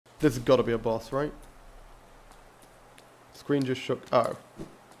This has got to be a boss, right? Screen just shook. Oh.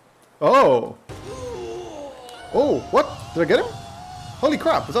 Oh! Oh, what? Did I get him? Holy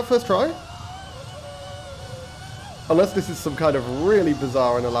crap, was that first try? Unless this is some kind of really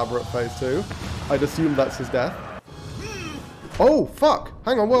bizarre and elaborate phase 2. I'd assume that's his death. Oh, fuck!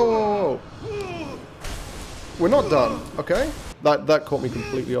 Hang on, whoa, whoa, whoa. We're not done, okay? That caught me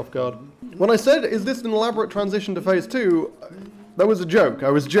completely off guard. When I said, is this an elaborate transition to phase 2, that was a joke. I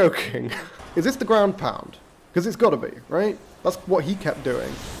was joking. Is this the ground pound? Because it's got to be, right? That's what he kept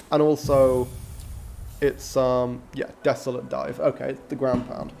doing. And also, it's, yeah, desolate dive. Okay, the ground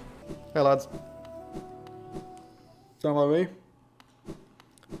pound. Hey, lads. Don't mind me.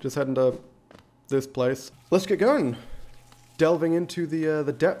 Just heading to this place. Let's get going. Delving into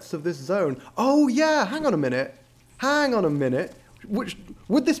the depths of this zone. Oh, yeah, hang on a minute. Hang on a minute.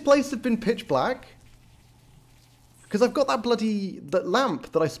 Would this place have been pitch black? Because I've got that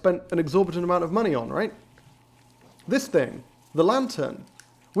lamp that I spent an exorbitant amount of money on, right? This thing, the lantern.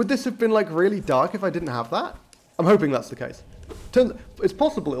 Would this have been like really dark if I didn't have that? I'm hoping that's the case. It's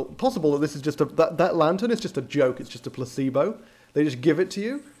possible that this is just that lantern is just a joke. It's just a placebo. They just give it to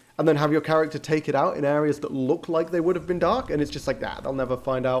you and then have your character take it out in areas that look like they would have been dark, and it's just like that. They'll never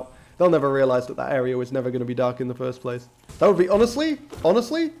find out. They'll never realize that that area was never going to be dark in the first place. That would be honestly,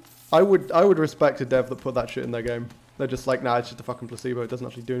 I would respect a dev that put that shit in their game. They're just like, nah, it's just a fucking placebo. It doesn't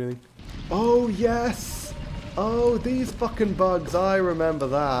actually do anything. Oh yes. Oh, these fucking bugs. I remember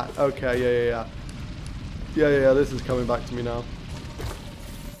that. Okay, yeah. Yeah, this is coming back to me now.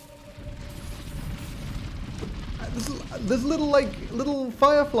 There's little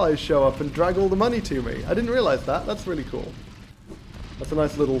fireflies show up and drag all the money to me. I didn't realize that. That's really cool. That's a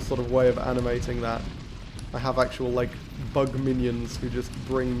nice little sort of way of animating that. I have actual, like, bug minions who just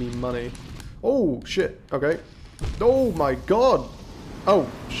bring me money. Oh, shit. Okay. Oh, my God. Oh,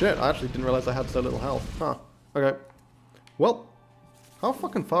 shit. I actually didn't realize I had so little health. Huh. Okay. Well, how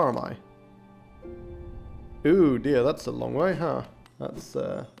fucking far am I? Ooh, dear, that's a long way, huh? That's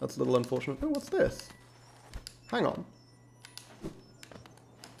a little unfortunate. Oh, what's this? Hang on.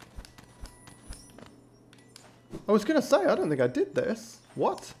 I was gonna say, I don't think I did this.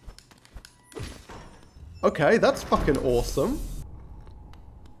 What? Okay, that's fucking awesome.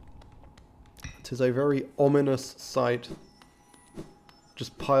 It is a very ominous sight.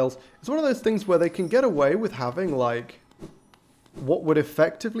 Just piles. It's one of those things where they can get away with having, like, what would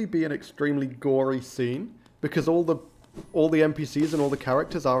effectively be an extremely gory scene, because all the NPCs and all the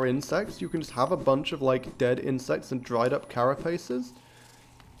characters are insects. You can just have a bunch of, like, dead insects and dried up carapaces.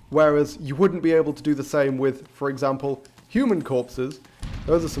 Whereas you wouldn't be able to do the same with, for example, human corpses.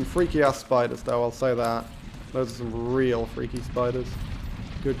 Those are some freaky ass spiders, though, I'll say that. Those are some real freaky spiders.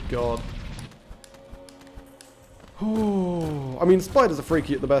 Good God. Oh, I mean, spiders are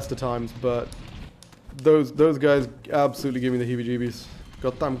freaky at the best of times, but those guys absolutely give me the heebie-jeebies.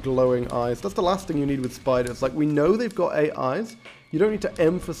 Goddamn glowing eyes. That's the last thing you need with spiders. Like, we know they've got 8 eyes. You don't need to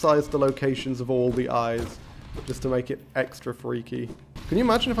emphasize the locations of all the eyes just to make it extra freaky. Can you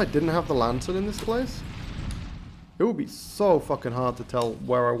imagine if I didn't have the lantern in this place? It would be so fucking hard to tell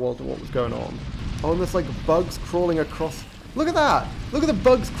where I was and what was going on. Oh, and there's like bugs crawling across. Look at that! Look at the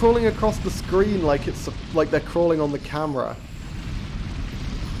bugs crawling across the screen like it's like they're crawling on the camera.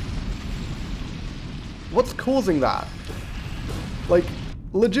 What's causing that? Like,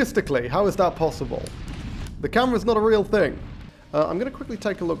 logistically, how is that possible? The camera's not a real thing. I'm going to quickly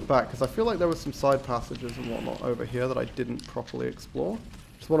take a look back, because I feel like there were some side passages and whatnot over here that I didn't properly explore.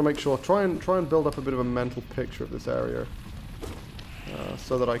 Just want to make sure, try and build up a bit of a mental picture of this area.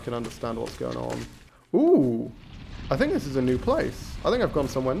 So that I can understand what's going on. Ooh! I think this is a new place. I think I've gone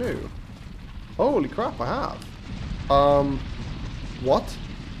somewhere new. Holy crap, I have. What?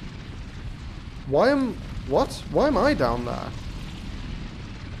 Why am I down there?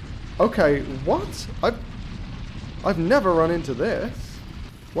 Okay, what? I've never run into this.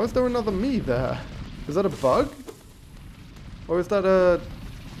 Why is there another me there? Is that a bug? Or is that a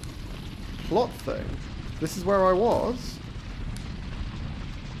plot thing? This is where I was.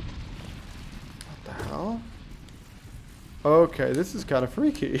 What the hell? Okay, this is kind of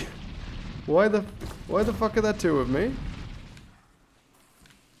freaky. Why the fuck are there 2 of me?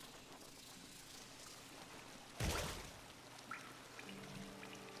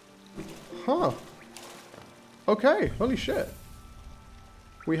 Huh. Okay, holy shit.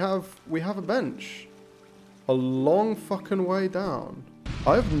 We have a bench. A long fucking way down.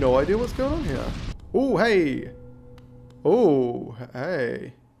 I have no idea what's going on here. Oh, hey. Oh,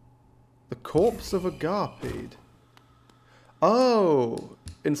 hey. The corpse of a garpede. Oh,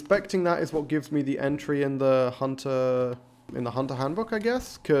 inspecting that is what gives me the entry in the hunter in the Hunter Handbook, I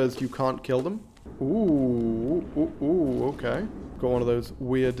guess, because you can't kill them. Ooh, okay. Got one of those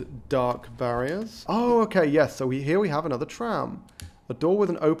weird dark barriers. Oh, okay, yes, so here we have another tram. A door with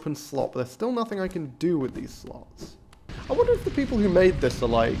an open slot, but there's still nothing I can do with these slots. I wonder if the people who made this are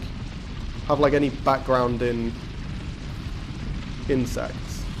like, have like any background in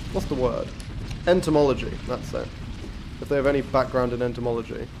insects. What's the word? Entomology, that's it. If they have any background in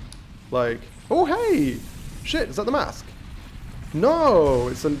entomology. Like, oh hey! Shit, is that the mask? No!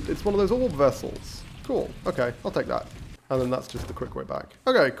 It's one of those orb vessels. Cool, okay, I'll take that. And then that's just the quick way back.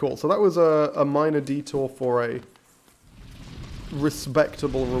 Okay, cool, so that was a minor detour for a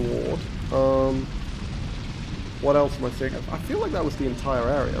respectable reward. What else am I seeing? I feel like that was the entire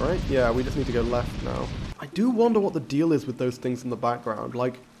area, right? Yeah, we just need to go left now. I do wonder what the deal is with those things in the background.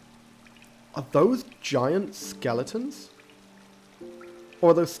 Like, are those giant skeletons?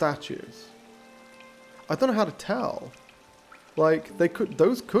 Or are those statues? I don't know how to tell. Like,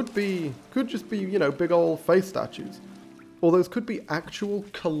 those could just be, you know, big old face statues. Or those could be actual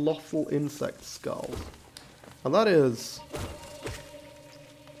colossal insect skulls. And that is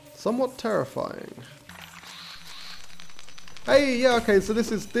somewhat terrifying. Hey, yeah, okay, so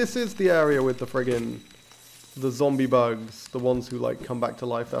this is the area with the zombie bugs, the ones who like come back to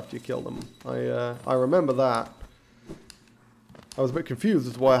life after you kill them. I remember that. I was a bit confused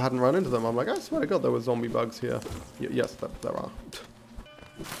as to why I hadn't run into them. I'm like, I swear to God there were zombie bugs here. Yes, there are.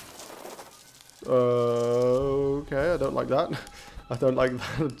 Okay, I don't like that. I don't like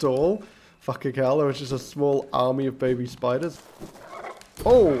that at all. Fucking hell, there was just a small army of baby spiders.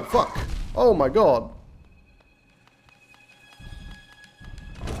 Oh, fuck. Oh my God.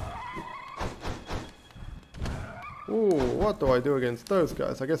 Ooh, what do I do against those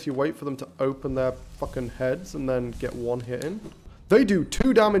guys? I guess you wait for them to open their fucking heads and then get one hit in. They do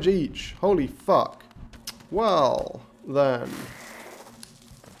 2 damage each. Holy fuck. Well, then.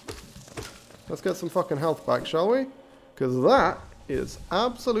 Let's get some fucking health back, shall we? Because that is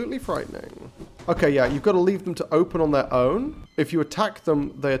absolutely frightening. Okay, yeah, you've got to leave them to open on their own. If you attack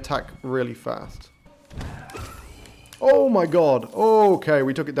them, they attack really fast. Oh my God. Okay,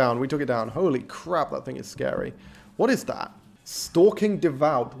 we took it down. We took it down. Holy crap, that thing is scary. What is that? Stalking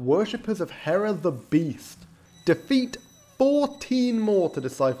Devout. Worshippers of Hera the Beast. Defeat 14 more to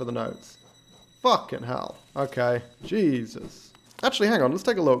decipher the notes. Fucking hell. Okay. Jesus. Actually, hang on. Let's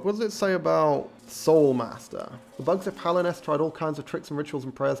take a look. What does it say about Soul Master? The bugs of Paliness tried all kinds of tricks and rituals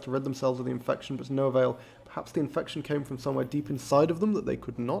and prayers to rid themselves of the infection, but to no avail. Perhaps the infection came from somewhere deep inside of them that they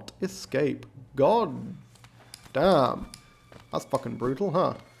could not escape. God damn. That's fucking brutal,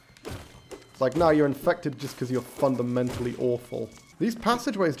 huh? It's like, nah, you're infected just because you're fundamentally awful. These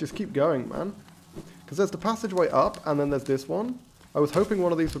passageways just keep going, man. Because there's the passageway up, and then there's this one. I was hoping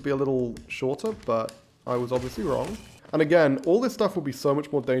one of these would be a little shorter, but I was obviously wrong. And again, all this stuff will be so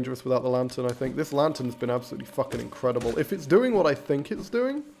much more dangerous without the lantern, I think. This lantern's been absolutely fucking incredible. If it's doing what I think it's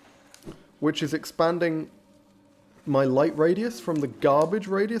doing, which is expanding my light radius from the garbage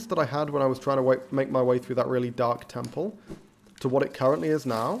radius that I had when I was trying to make my way through that really dark temple to what it currently is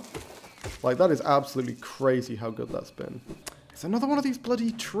now. Like, that is absolutely crazy how good that's been. It's another one of these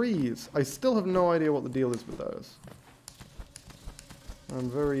bloody trees. I still have no idea what the deal is with those. I'm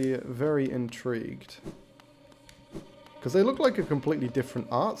very, very intrigued. Because they look like a completely different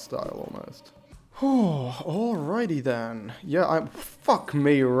art style, almost. Oh, alrighty then. Yeah, fuck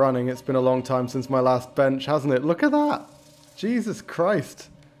me running. It's been a long time since my last bench, hasn't it? Look at that. Jesus Christ.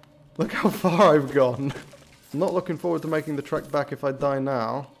 Look how far I've gone. Not looking forward to making the trek back if I die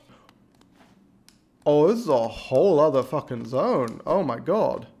now. Oh, this is a whole other fucking zone. Oh my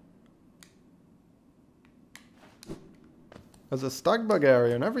God. There's a stag bug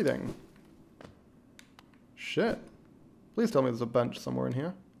area and everything. Shit. Please tell me there's a bench somewhere in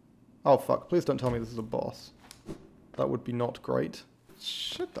here. Oh fuck, please don't tell me this is a boss. That would be not great.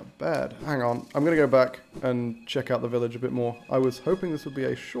 Shit the bed. Hang on, I'm gonna go back and check out the village a bit more. I was hoping this would be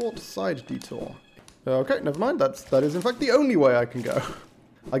a short side detour. Okay, never mind, that is in fact the only way I can go.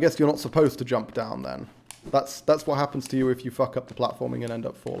 I guess you're not supposed to jump down then. That's what happens to you if you fuck up the platforming and end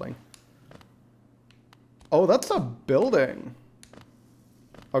up falling. Oh, that's a building.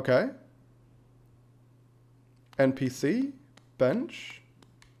 Okay. NPC? Bench?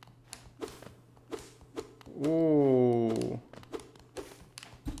 Ooh.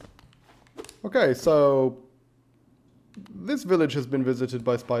 Okay, so this village has been visited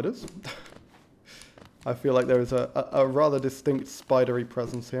by spiders. I feel like there is a rather distinct spidery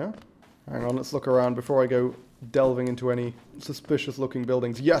presence here. Hang on, let's look around before I go delving into any suspicious looking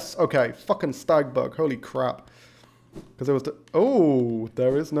buildings. Yes, okay, fucking stag bug, holy crap. Because there was oh,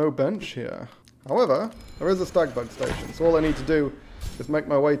 there is no bench here. However, there is a stag bug station, so all I need to do is make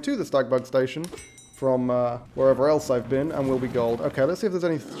my way to the stag bug station from wherever else I've been, and we'll be gold. Okay, let's see if there's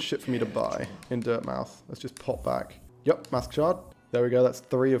any shit for me to buy in Dirtmouth. Let's just pop back. Yep, mask shard. There we go, that's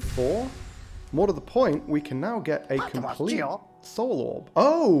 3 of 4. More to the point, we can now get a complete soul orb.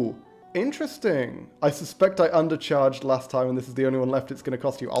 Oh, interesting. I suspect I undercharged last time and this is the only one left it's going to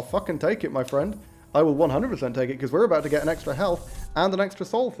cost you. I'll fucking take it, my friend. I will 100% take it because we're about to get an extra health and an extra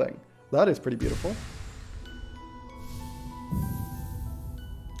soul thing. That is pretty beautiful.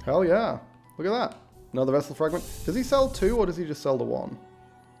 Hell yeah. Look at that. Another vessel fragment. Does he sell 2 or does he just sell the 1?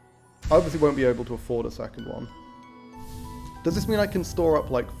 I obviously won't be able to afford a second one. Does this mean I can store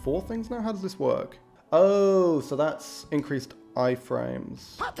up like 4 things now? How does this work? Oh, so that's increased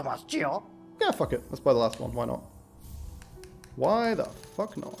iframes. Yeah, fuck it. Let's buy the last one. Why not? Why the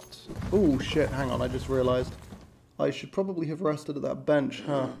fuck not? Oh shit, hang on. I just realized I should probably have rested at that bench,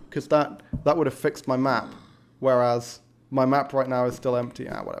 huh? Because that would have fixed my map. Whereas my map right now is still empty.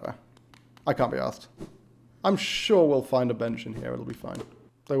 Ah, whatever. I can't be asked. I'm sure we'll find a bench in here. It'll be fine.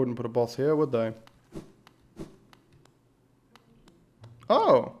 They wouldn't put a boss here, would they?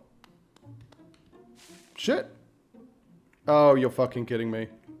 Oh. Shit. Oh, you're fucking kidding me.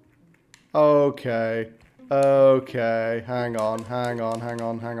 Okay. Okay. Hang on, hang on, hang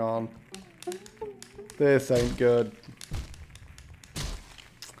on, hang on. This ain't good.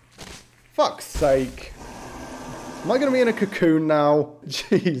 Fuck's sake. Am I going to be in a cocoon now?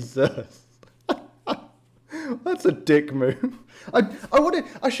 Jesus. That's a dick move.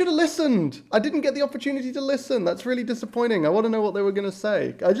 I should have listened. I didn't get the opportunity to listen. That's really disappointing. I want to know what they were going to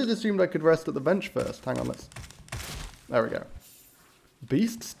say. I just assumed I could rest at the bench first. Hang on, there we go.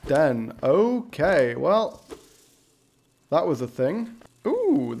 Beast's Den. Okay, well, that was a thing.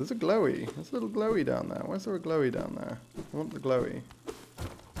 Ooh, there's a glowy. There's a little glowy down there. Where's there a glowy down there? I want the glowy.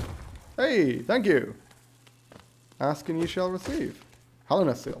 Hey, thank you. Ask and you shall receive.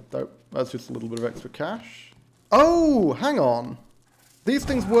 Hallownest seal. Dope. That's just a little bit of extra cash. Oh, hang on. These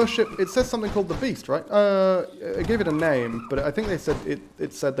things worship... It says something called the beast, right? I gave it a name, but I think they said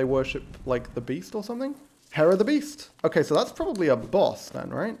it said they worship, like, the beast or something? Hera the Beast. Okay, so that's probably a boss then,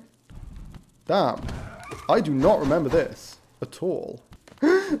 right? Damn. I do not remember this at all.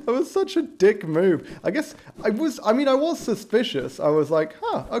 That was such a dick move. I guess I was suspicious. I was like,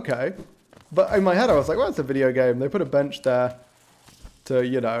 huh, okay. But in my head I was like, well, it's a video game. They put a bench there to,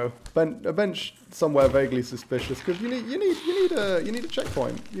 you know, a bench somewhere vaguely suspicious because you need a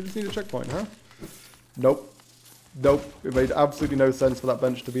checkpoint. You just need a checkpoint, huh? Nope. Nope, it made absolutely no sense for that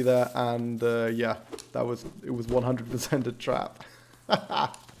bench to be there, and yeah, it was 100% a trap.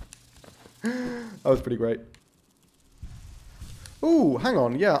 That was pretty great. Ooh, hang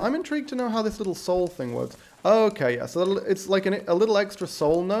on, yeah, I'm intrigued to know how this little soul thing works. Okay, yeah, so it's like a little extra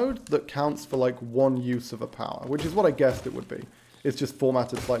soul node that counts for like 1 use of a power, which is what I guessed it would be. It's just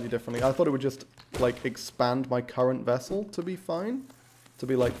formatted slightly differently. I thought it would just like expand my current vessel to be fine, to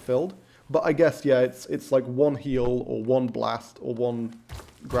be like filled. But I guess, yeah, it's like 1 heal, or 1 blast, or 1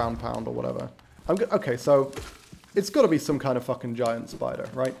 ground pound, or whatever. Okay, so it's got to be some kind of fucking giant spider,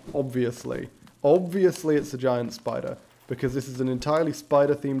 right? Obviously. Obviously it's a giant spider, because this is an entirely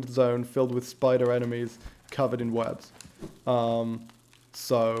spider-themed zone filled with spider enemies covered in webs.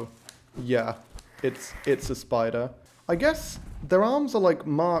 So, yeah, it's a spider. I guess their arms are, like,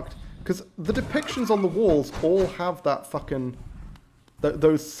 marked, because the depictions on the walls all have that fucking...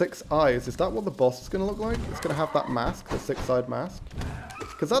 those 6 eyes, is that what the boss is going to look like? It's going to have that mask, the 6-eyed mask?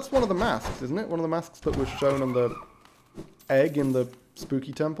 Because that's one of the masks, isn't it? One of the masks that was shown on the egg in the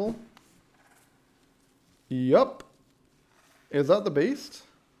spooky temple? Yup. Is that the beast?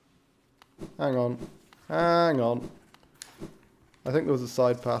 Hang on. Hang on. I think there was a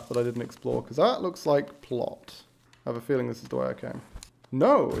side path that I didn't explore, because that looks like plot. I have a feeling this is the way I came.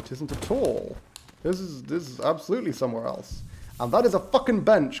 No, it isn't at all. This is absolutely somewhere else. And that is a fucking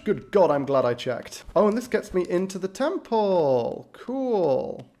bench. Good God, I'm glad I checked. Oh, and this gets me into the temple.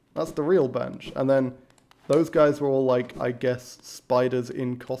 Cool. That's the real bench. And then those guys were all like, I guess, spiders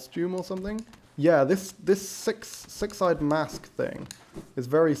in costume or something. Yeah, this six-eyed mask thing is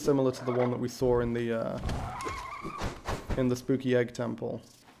very similar to the one that we saw in the spooky egg temple.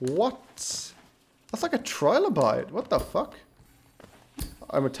 What? That's like a trilobite. What the fuck?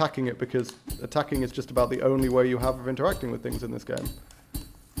 I'm attacking it because attacking is just about the only way you have of interacting with things in this game.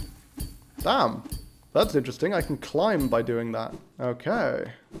 Damn. That's interesting. I can climb by doing that.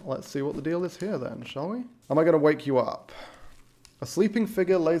 Okay. Let's see what the deal is here then, shall we? Am I going to wake you up? A sleeping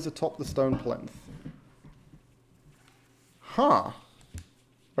figure lays atop the stone plinth. Huh.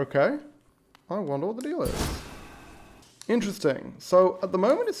 Okay. I wonder what the deal is. Interesting. So at the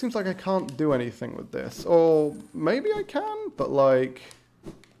moment it seems like I can't do anything with this. Or maybe I can, but like...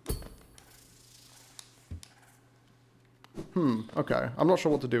 okay. I'm not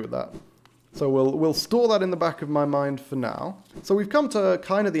sure what to do with that. So we'll store that in the back of my mind for now. So we've come to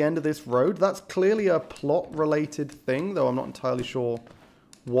kind of the end of this road. That's clearly a plot-related thing, though I'm not entirely sure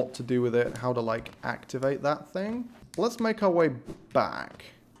what to do with it, how to, like, activate that thing. Let's make our way back,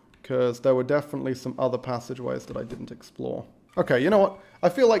 because there were definitely some other passageways that I didn't explore. Okay, you know what? I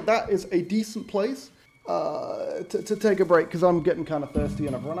feel like that is a decent place to take a break, because I'm getting kind of thirsty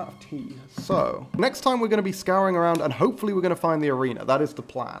and I've run out of tea. So, next time we're going to be scouring around and hopefully we're going to find the arena. That is the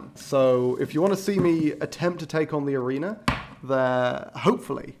plan. So, if you want to see me attempt to take on the arena, there,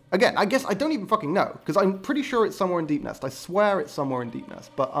 hopefully. Again, I guess I don't even fucking know, because I'm pretty sure it's somewhere in Deep Nest. I swear it's somewhere in Deep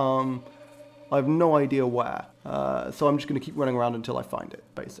Nest, but I have no idea where. So I'm just going to keep running around until I find it,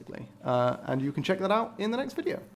 basically. And you can check that out in the next video.